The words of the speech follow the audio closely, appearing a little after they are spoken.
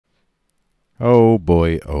Oh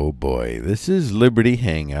boy, oh boy. This is Liberty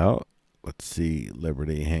Hangout. Let's see,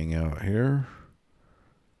 Liberty Hangout here.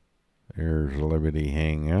 There's Liberty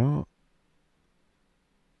Hangout.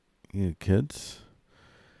 You kids.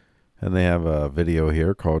 And they have a video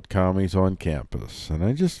here called Commies on Campus. And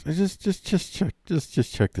I just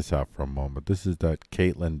check this out for a moment. This is that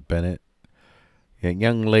Kaitlin Bennett.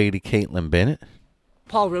 Young lady Kaitlin Bennett.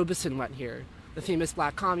 Paul Robeson went here, the famous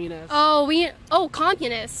black communist. Oh,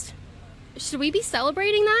 communist. Should we be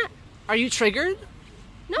celebrating that? Are you triggered?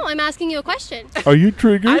 No, I'm asking you a question. Are you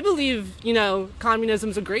triggered? I believe,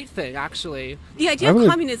 communism's a great thing, actually. The idea of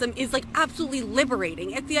communism is, like, absolutely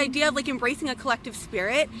liberating. It's the idea of, like, embracing a collective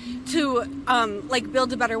spirit to,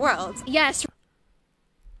 build a better world. Yes.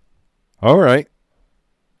 All right.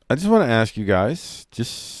 I just want to ask you guys,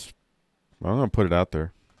 I'm going to put it out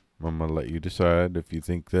there. I'm going to let you decide if you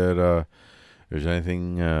think that there's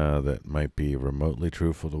anything that might be remotely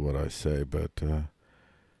truthful to what I say, but to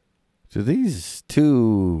these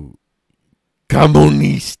two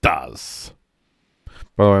comunistas.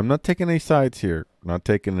 By the way, I'm not taking any sides here. I'm not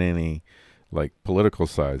taking any political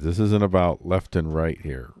sides. This isn't about left and right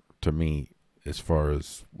here to me as far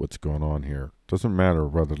as what's going on here. It doesn't matter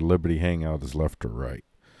whether the Liberty Hangout is left or right.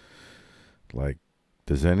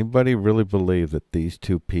 Does anybody really believe that these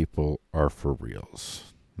two people are for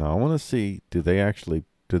reals? Now I want to see, do they actually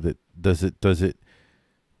does it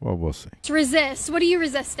well, we'll see. To resist. What are you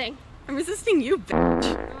resisting? I'm resisting you,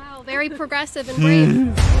 bitch. Wow, very progressive and brave.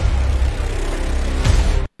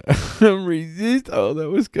 Resist. Oh, that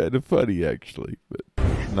was kind of funny actually, but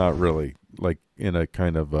not really. Like in a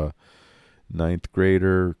kind of a ninth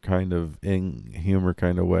grader kind of humor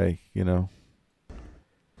kind of way, you know.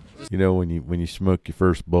 You know, when you smoke your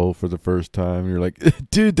first bowl for the first time, you're like,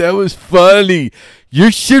 dude, that was funny.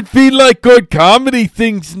 You should be like good comedy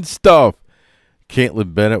things and stuff.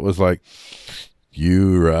 Kaitlin Bennett was like,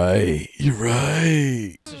 you're right.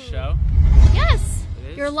 It's a show? Yes.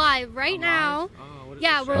 You're live right now.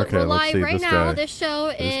 Yeah, we're live right now. This show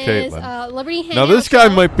is Liberty Hangout. Now, this guy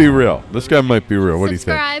might be real. What do you think?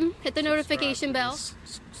 Subscribe. Hit the notification bell.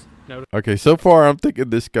 Okay, so far I'm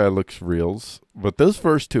thinking this guy looks reals, but those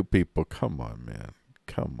first two people, come on, man.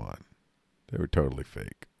 Come on. They were totally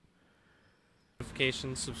fake.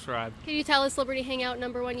 Notification, subscribe. Can you tell us Liberty Hangout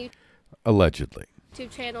 #1 YouTube Allegedly.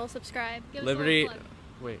 channel? Subscribe. Give us a Liberty, little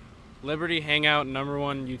plug. Liberty Hangout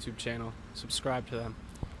 #1 YouTube channel. Subscribe to them.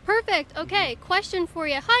 Perfect. Okay, question for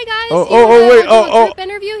you. Hi guys. Wait. Group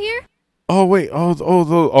interview here. Oh wait,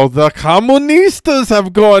 the comunistas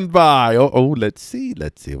have gone by. Let's see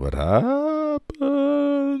what happens.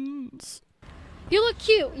 You look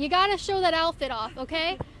cute. You gotta show that outfit off,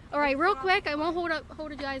 okay? All right, real quick. I won't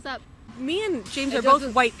hold you guys up. Me and James are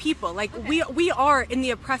both white people. Like, okay. we are in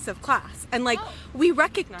the oppressive class, and we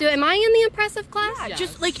recognize. Am I in the oppressive class? Yeah, yes.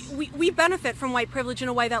 Just we benefit from white privilege in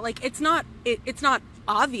a way that it's not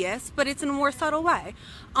obvious, but it's in a more subtle way.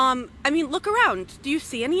 I mean, look around. Do you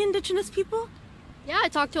see any indigenous people? Yeah, I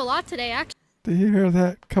talked to a lot today, actually. Do you hear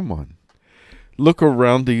that? Come on. Look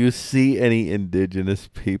around. Do you see any indigenous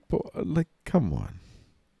people? Come on.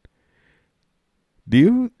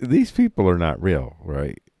 These people are not real,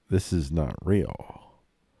 right? This is not real.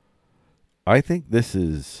 I think this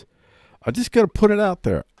is, I just got to put it out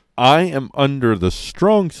there. I am under the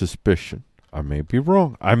strong suspicion. I may be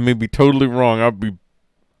wrong. I may be totally wrong. I'll be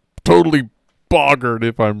totally boggered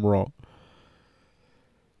if I'm wrong.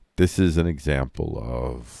 This is an example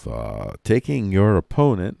of taking your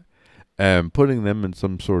opponent and putting them in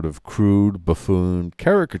some sort of crude buffoon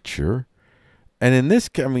caricature. And in this,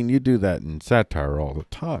 I mean, you do that in satire all the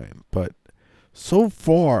time, but so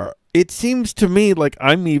far, it seems to me like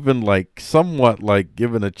I'm even somewhat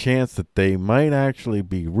given a chance that they might actually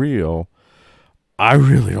be real. I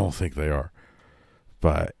really don't think they are.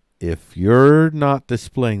 But if you're not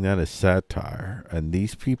displaying that as satire and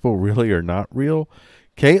these people really are not real,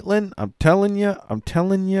 Kaitlin, I'm telling you,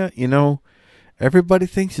 everybody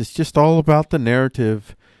thinks it's just all about the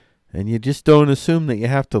narrative. And you just don't assume that you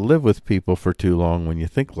have to live with people for too long when you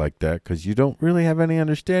think like that, because you don't really have any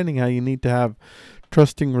understanding how you need to have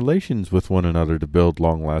trusting relations with one another to build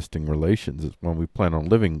long-lasting relations when we plan on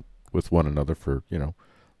living with one another for, the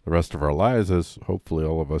rest of our lives, as hopefully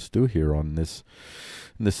all of us do here on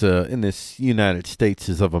in this United States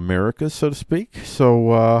of America, so to speak.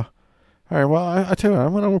 So, all right, well, I tell you what,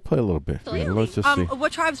 I'm going to play a little bit. Really? Let's just see.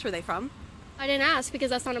 What tribes were they from? I didn't ask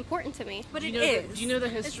because that's not important to me. But it is. Do you know the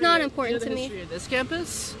history? It's not important to me. Of this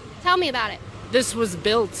campus? Tell me about it. This was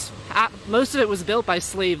built, most of it was built by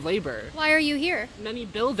slave labor. Why are you here? Many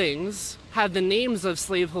buildings have the names of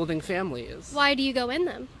slaveholding families. Why do you go in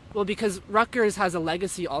them? Well, because Rutgers has a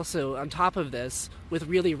legacy also on top of this with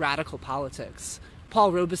really radical politics.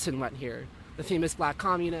 Paul Robeson went here, the famous black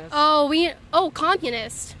communist. Oh,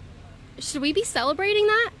 communist. Should we be celebrating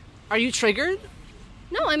that? Are you triggered?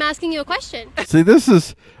 No, I'm asking you a question. See, this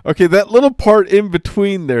is okay. That little part in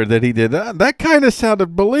between there that he did, that kind of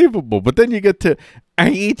sounded believable. But then you get to, are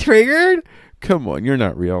you triggered? Come on, you're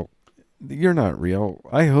not real. You're not real.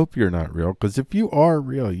 I hope you're not real, because if you are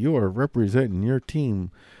real, you are representing your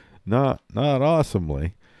team not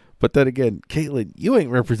awesomely. But then again, Kaitlin, you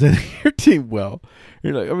ain't representing your team well.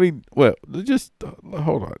 You're like, I mean, well, just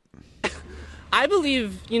hold on. I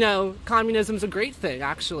believe, communism's a great thing,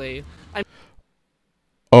 actually.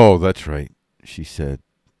 Oh, that's right. She said,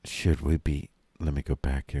 should we be... Let me go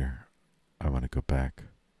back here. I want to go back.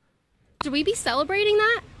 Should we be celebrating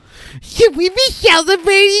that? Should we be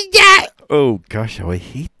celebrating that? Oh, gosh, how I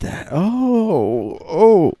hate that.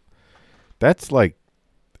 Oh. That's the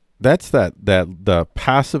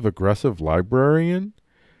passive-aggressive librarian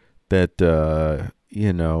that,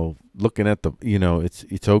 looking at the,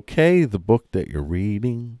 it's okay, the book that you're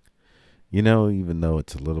reading, even though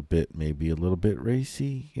it's maybe a little bit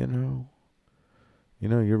racy, you're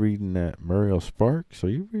reading that Muriel Sparks. Are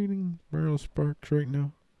you reading Muriel Sparks right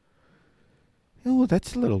now? Oh,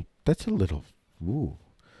 that's a little, ooh,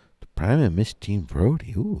 The Prime of Miss Jean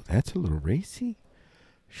Brodie. Ooh, that's a little racy.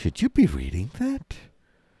 Should you be reading that?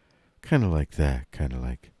 Kind of like that,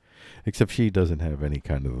 except she doesn't have any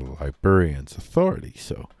kind of the librarian's authority,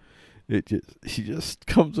 so she just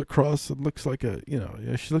comes across and looks like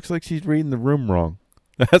she looks like she's reading the room wrong.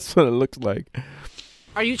 That's what it looks like.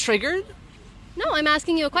 Are you triggered? No, I'm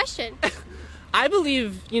asking you a question. I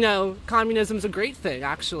believe, communism's a great thing,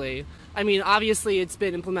 actually. I mean, obviously, it's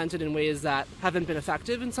been implemented in ways that haven't been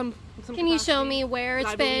effective in some Can you show me where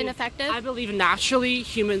it's been effective? I believe naturally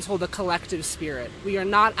humans hold a collective spirit. We are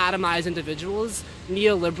not atomized individuals.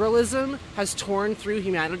 Neoliberalism has torn through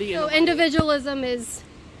humanity. So individualism is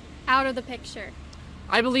out of the picture.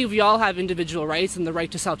 I believe we all have individual rights and the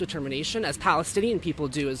right to self-determination, as Palestinian people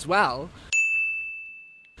do as well.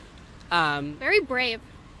 Very brave.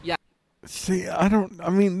 Yeah. See,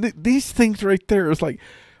 these things right there is like,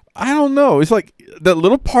 I don't know. It's like the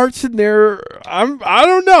little parts in there. I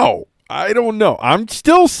don't know. I'm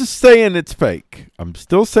still saying it's fake. I'm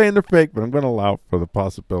still saying they're fake, but I'm going to allow for the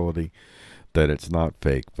possibility that it's not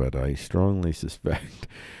fake. But I strongly suspect,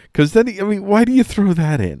 because then why do you throw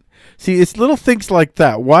that in? See, it's little things like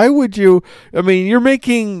that. Why would you? You're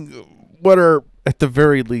making what are at the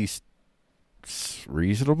very least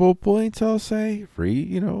reasonable points. I'll say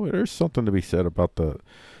there's something to be said about the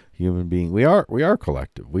human being. We are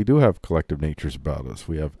collective. We do have collective natures about us.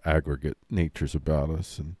 We have aggregate natures about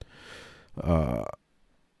us. And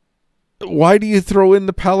why do you throw in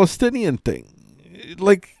the Palestinian thing?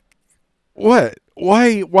 Like, what?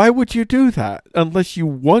 Why would you do that unless you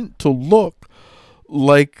want to look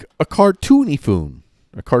like a cartoonifoon?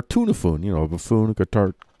 A cartoonafoon, a buffoon,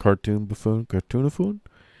 cartoonafoon.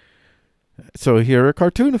 So here, a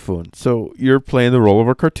cartoonafoon. So you're playing the role of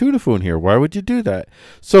a cartoonafoon here. Why would you do that?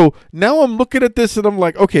 So now I'm looking at this and I'm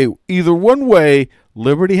like, okay, either one way,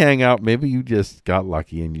 Liberty Hangout, maybe you just got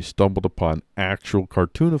lucky and you stumbled upon actual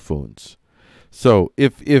cartoonafoons. So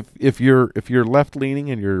if you're left leaning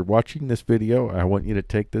and you're watching this video, I want you to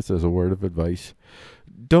take this as a word of advice.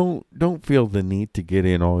 Don't feel the need to get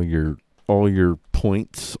in all your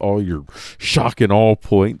points, all your shock and awe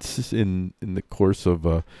points in the course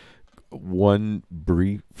of one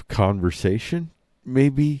brief conversation.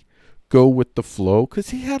 Maybe go with the flow, because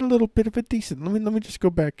he had a little bit of a decent. Let me just go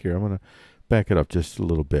back here. I'm gonna back it up just a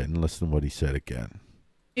little bit and listen to what he said again.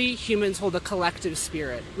 Humans hold a collective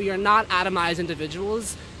spirit. We are not atomized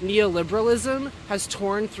individuals. Neoliberalism has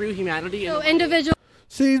torn through humanity. So individual.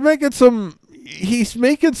 See, he's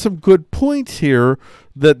making some good points here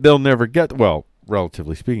that they'll never get. Well,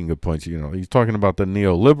 relatively speaking, good points. He's talking about the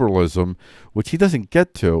neoliberalism, which he doesn't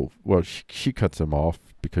get to. Well, she cuts him off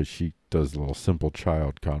because she does a little simple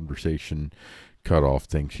child conversation cut off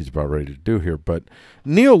thing she's about ready to do here. But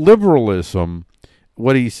neoliberalism,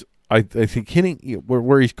 what he's, I think hitting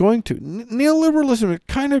where he's going to, neoliberalism, it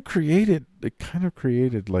kind of created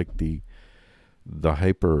like the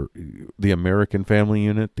American family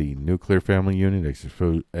unit, the nuclear family unit,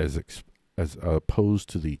 as opposed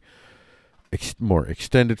to the more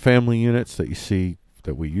extended family units that you see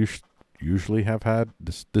that we usually have had.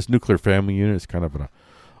 This nuclear family unit is kind of an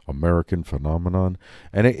American phenomenon,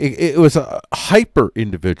 and it was a hyper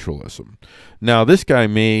individualism. Now this guy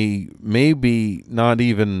may be not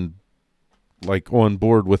even like on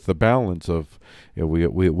board with the balance of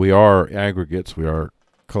we are aggregates, we are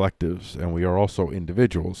collectives, and we are also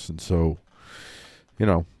individuals. And so, you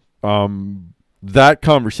know, that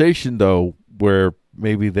conversation, though, where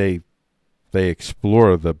maybe they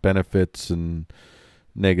explore the benefits and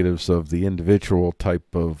negatives of the individual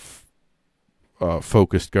type of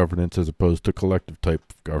focused governance as opposed to collective type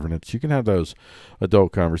of governance. You can have those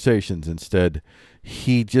adult conversations. Instead,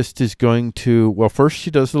 he just is going to, well, first she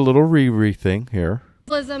does a little Riri thing here.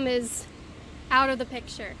 Individualism is out of the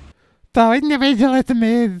picture. The individualism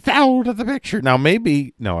is out of the picture. Now,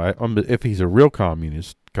 maybe, if he's a real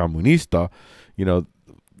comunista, you know,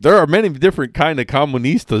 there are many different kind of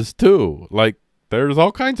comunistas too. Like, there's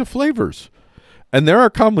all kinds of flavors. And there are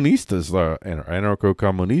comunistas,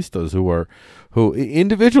 anarcho-comunistas, who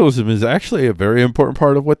individualism is actually a very important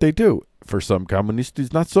part of what they do. For some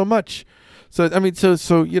comunistas, not so much. So I mean,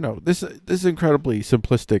 so you know, this is incredibly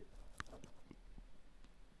simplistic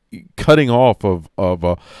cutting off of.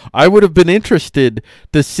 I would have been interested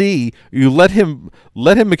to see you let him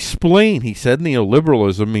explain. He said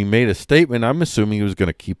neoliberalism. He made a statement. I'm assuming he was going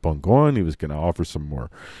to keep on going. He was going to offer some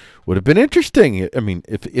more. Would have been interesting. I mean,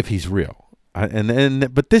 if he's real.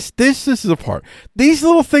 But this is the part. These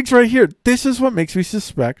little things right here, this is what makes me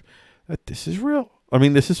suspect that this is real. I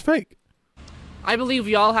mean, this is fake. I believe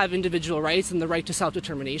we all have individual rights and the right to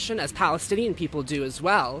self-determination, as Palestinian people do as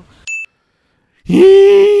well. This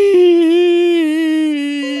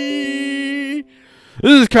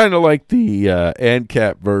is kind of like the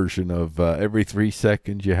ANCAP version of every 3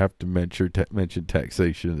 seconds you have to mention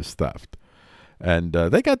taxation is theft. And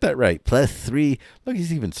they got that right. +3. Look,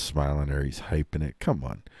 he's even smiling there. He's hyping it. Come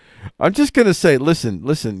on. I'm just going to say,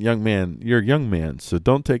 listen, young man. You're a young man, so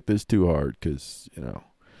don't take this too hard because, you know,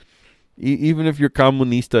 even if you're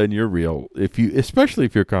comunista and you're real, especially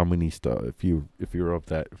if you're comunista, if you're of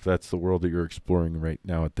that, if that's the world that you're exploring right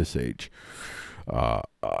now at this age,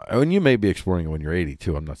 and you may be exploring it when you're 80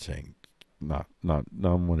 too. I'm not saying I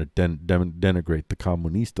don't want to denigrate the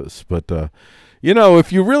comunistas, but you know,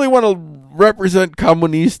 if you really want to represent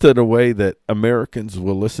comunista in a way that Americans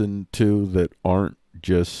will listen to, that aren't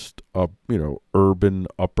just urban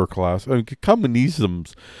upper class. I mean,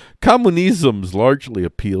 communism's largely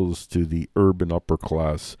appeals to the urban upper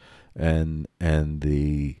class and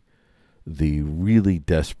the really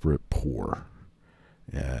desperate poor.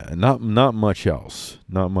 Yeah, not much else.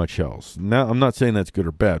 Not much else. Now, I'm not saying that's good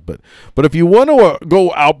or bad, but if you want to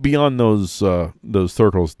go out beyond those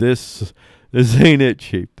circles, this ain't it,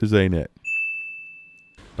 Chief. This ain't it.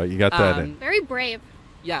 But you got that in. Very brave.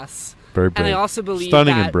 Yes. Very brave. And I also believe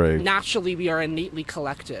Stunning that and brave. Naturally we are innately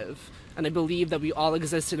collective. And I believe that we all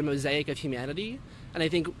exist in a mosaic of humanity. And I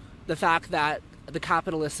think the fact that the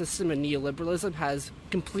capitalist system and neoliberalism has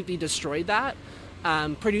completely destroyed that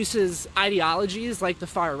produces ideologies like the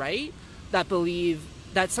far right that believe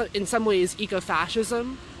that in some ways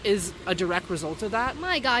ecofascism is a direct result of that.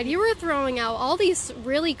 My God, you were throwing out all these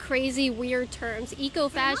really crazy, weird terms.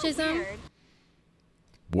 Ecofascism.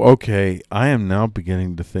 Okay, I am now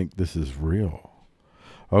beginning to think this is real.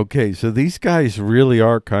 Okay, so these guys really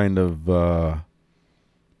are kind of, what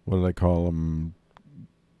do they call them?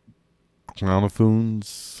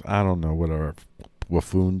 Clownafoons? I don't know, whatever.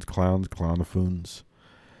 Waffoons, clowns, clownafoons.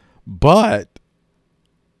 But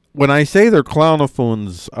when I say they're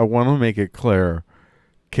clownafoons, I want to make it clear.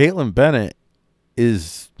 Kaitlin Bennett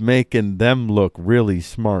is making them look really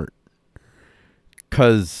smart.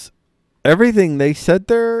 Because everything they said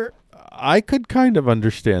there, I could kind of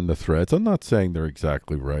understand the threads. I'm not saying they're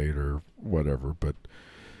exactly right or whatever, but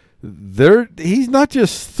he's not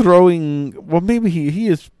just throwing, well, maybe he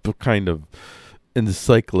is kind of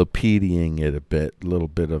encyclopediaing it a little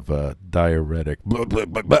bit of a diuretic, blah, blah,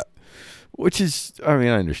 blah, blah, which is, I mean,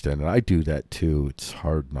 I understand it. I do that too. It's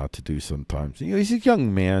hard not to do sometimes. You know, he's a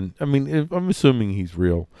young man. I mean, I'm assuming he's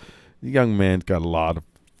real. The young man's got a lot of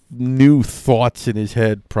new thoughts in his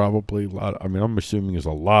head, probably. I'm assuming there's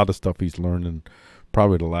a lot of stuff he's learning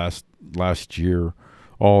probably the last year,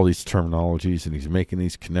 all these terminologies, and he's making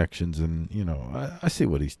these connections, and, you know, I see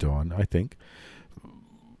what he's doing, I think.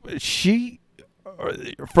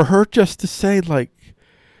 For her just to say, like,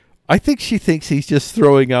 I think she thinks he's just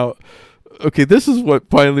throwing out, okay, this is what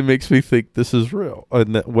finally makes me think this is real.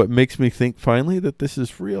 And what makes me think finally that this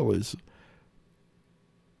is real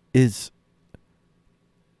is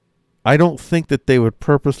I don't think that they would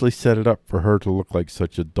purposely set it up for her to look like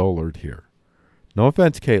such a dullard here. No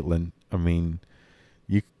offense, Kaitlin. I mean,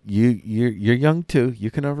 you're young too.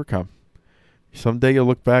 You can overcome. Someday you'll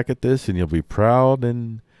look back at this and you'll be proud,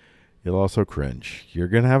 and you'll also cringe. You're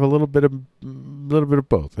gonna have a little bit of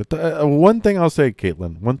both. One thing I'll say,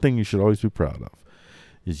 Kaitlin, one thing you should always be proud of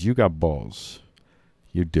is you got balls.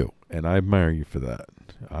 You do. And I admire you for that.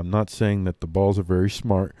 I'm not saying that the balls are very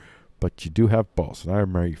smart, but you do have balls, and I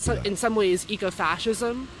admire you for that. In some ways,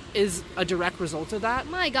 ecofascism is a direct result of that.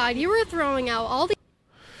 My God, you were throwing out all the...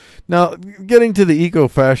 Now, getting to the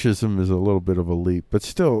ecofascism is a little bit of a leap, but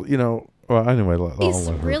still, you know, well, anyway. These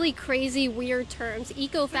really crazy, weird terms.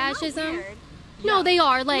 Ecofascism. No, they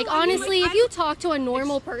are. Like, honestly, if you talk to a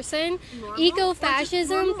normal person,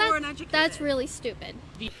 ecofascism, that's really stupid.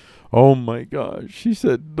 Oh my gosh, she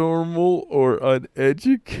said normal or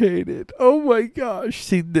uneducated. Oh my gosh.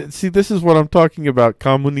 See, this is what I'm talking about,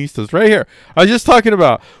 comunistas, right here. I was just talking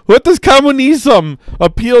about, what does communism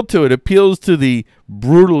appeal to? It appeals to the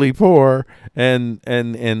brutally poor and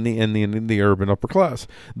the urban upper class.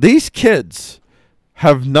 These kids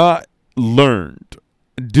have not learned,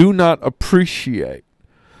 do not appreciate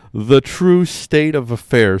the true state of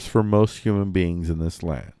affairs for most human beings in this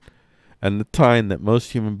land, and the time that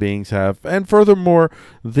most human beings have, and furthermore,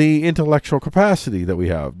 the intellectual capacity that we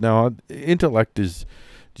have. Now, intellect is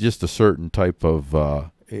just a certain type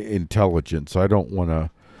of intelligence. I don't want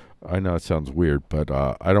to, I know it sounds weird, but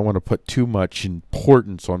I don't want to put too much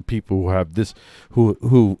importance on people who have this,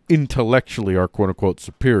 who intellectually are quote-unquote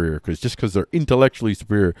superior, because just because they're intellectually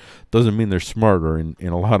superior doesn't mean they're smarter in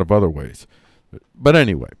a lot of other ways. But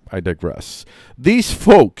anyway, I digress. These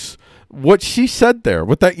folks, what she said there,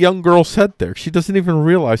 what that young girl said there, she doesn't even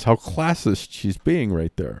realize how classist she's being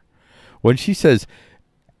right there. When she says,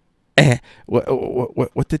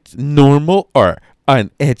 what it's normal or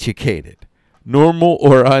uneducated. Normal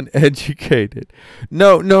or uneducated.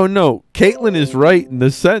 No. Kaitlin is right in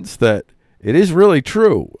the sense that it is really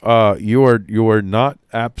true. You are not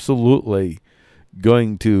absolutely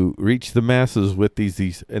going to reach the masses with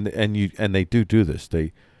these and they do this.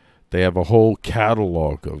 They have a whole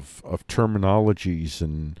catalog of terminologies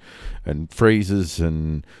and phrases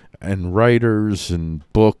and writers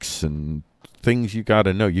and books and things you got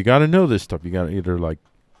to know. You got to know this stuff. You got to either like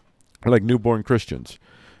newborn Christians.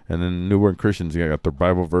 And then newborn Christians, they got their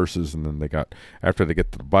Bible verses, and then they got, after they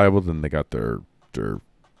get to the Bible, then they got their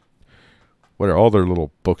what are all their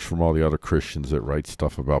little books from all the other Christians that write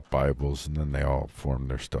stuff about Bibles, and then they all form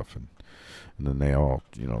their stuff, and then they all,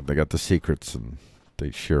 you know, they got the secrets, and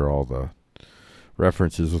they share all the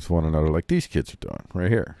references with one another, like these kids are doing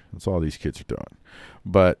right here. That's all these kids are doing.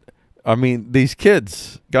 But I mean, these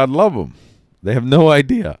kids, God love them, they have no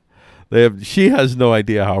idea. She has no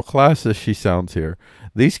idea how classist she sounds here.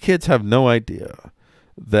 These kids have no idea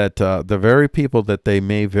that the very people that they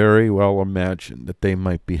may very well imagine that they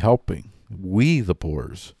might be helping, we the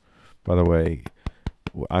poors, by the way,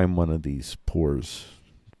 I'm one of these poors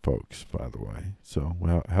folks, by the way, so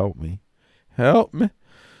well, help me. You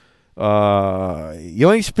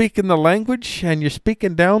ain't speaking the language, and you're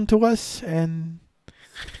speaking down to us, and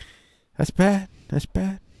that's bad.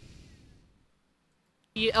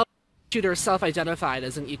 Shooter self-identified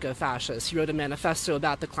as an eco-fascist. He wrote a manifesto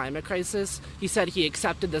about the climate crisis. He said he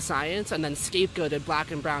accepted the science and then scapegoated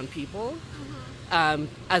black and brown people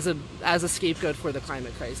as a scapegoat for the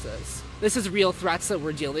climate crisis. This is real threats that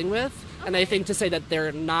we're dealing with, and I think to say that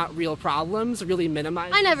they're not real problems really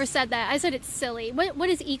minimizes. I never said that. I said it's silly. What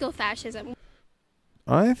is eco-fascism?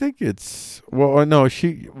 I think it's, well, no,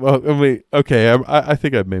 okay, I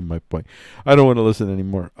think I've made my point. I don't want to listen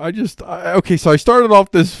anymore. Okay, so I started off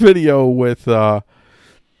this video with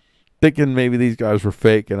thinking maybe these guys were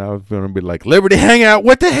fake, and I was going to be like, Liberty Hangout,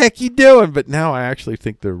 what the heck you doing? But now I actually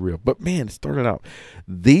think they're real. But man, it started out,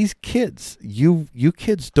 these kids, you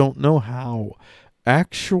kids don't know how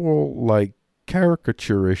actual, like,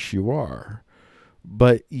 caricature-ish you are.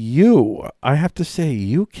 But I have to say,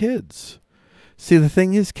 you kids... See, the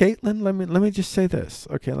thing is, Kaitlin, let me just say this.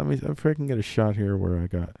 Okay, if I can get a shot here where I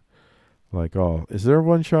got, like, is there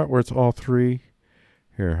one shot where it's all three?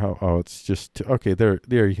 Here, it's just, okay, there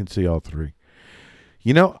you can see all three.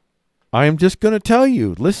 You know, I'm just going to tell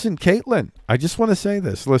you, listen, Kaitlin, I just want to say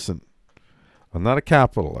this. Listen, I'm not a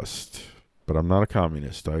capitalist, but I'm not a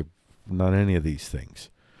communist. I'm not any of these things.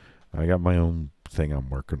 I got my own thing I'm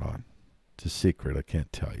working on. It's a secret. I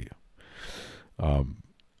can't tell you.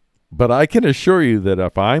 But I can assure you that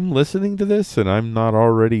if I'm listening to this and I'm not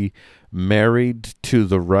already married to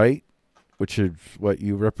the right, which is what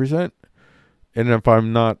you represent, and if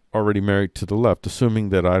I'm not already married to the left, assuming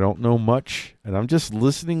that I don't know much and I'm just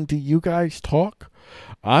listening to you guys talk,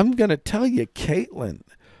 I'm going to tell you, Kaitlin,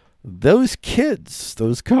 those kids,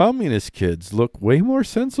 those communist kids, look way more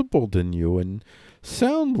sensible than you and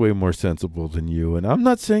sound way more sensible than you. And I'm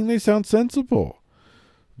not saying they sound sensible,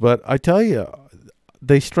 but I tell you,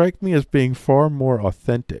 they strike me as being far more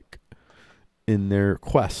authentic in their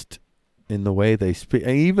quest in the way they speak.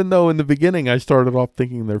 And even though in the beginning I started off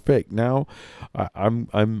thinking they're fake, now I'm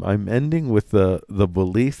ending with the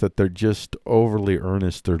belief that they're just overly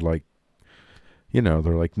earnest. They're like, they're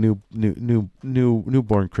like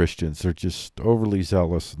newborn Christians. They're just overly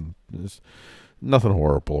zealous, and there's nothing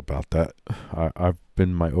horrible about that. I've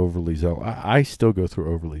been my overly zealous. I still go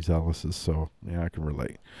through overly zealous, so yeah, I can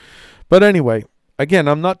relate. But anyway, again,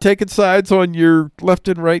 I'm not taking sides on your left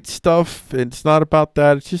and right stuff. It's not about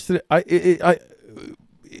that. It's just that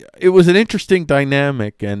it was an interesting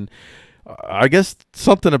dynamic, and I guess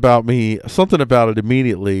something about it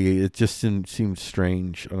immediately, it just seemed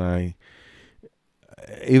strange, and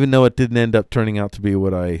even though it didn't end up turning out to be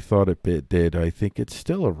what I thought it did, I think it's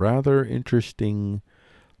still a rather interesting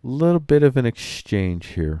little bit of an exchange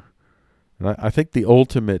here. And I think the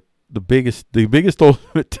biggest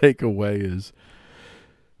ultimate takeaway is,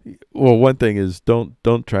 well, one thing is don't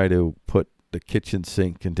try to put the kitchen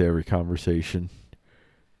sink into every conversation.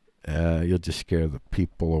 You'll just scare the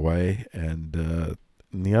people away. And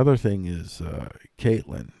the other thing is,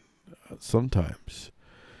 Kaitlin, sometimes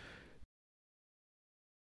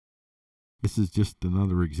this is just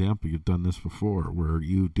another example. You've done this before, where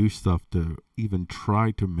you do stuff to even try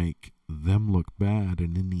to make them look bad,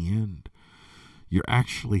 and in the end, you're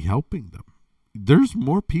actually helping them. There's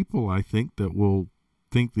more people, I think, that will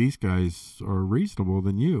think these guys are reasonable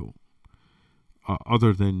than you,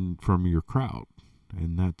 other than from your crowd.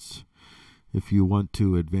 And that's if you want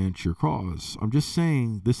to advance your cause. I'm just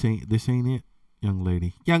saying, this ain't it, young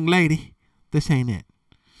lady. Young lady, this ain't it.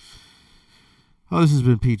 Well, this has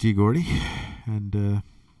been PG Gordy, and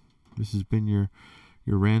this has been your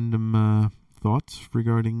random thoughts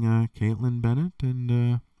regarding Kaitlin Bennett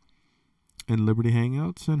and Liberty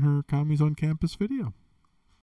Hangouts and her Commies on Campus video.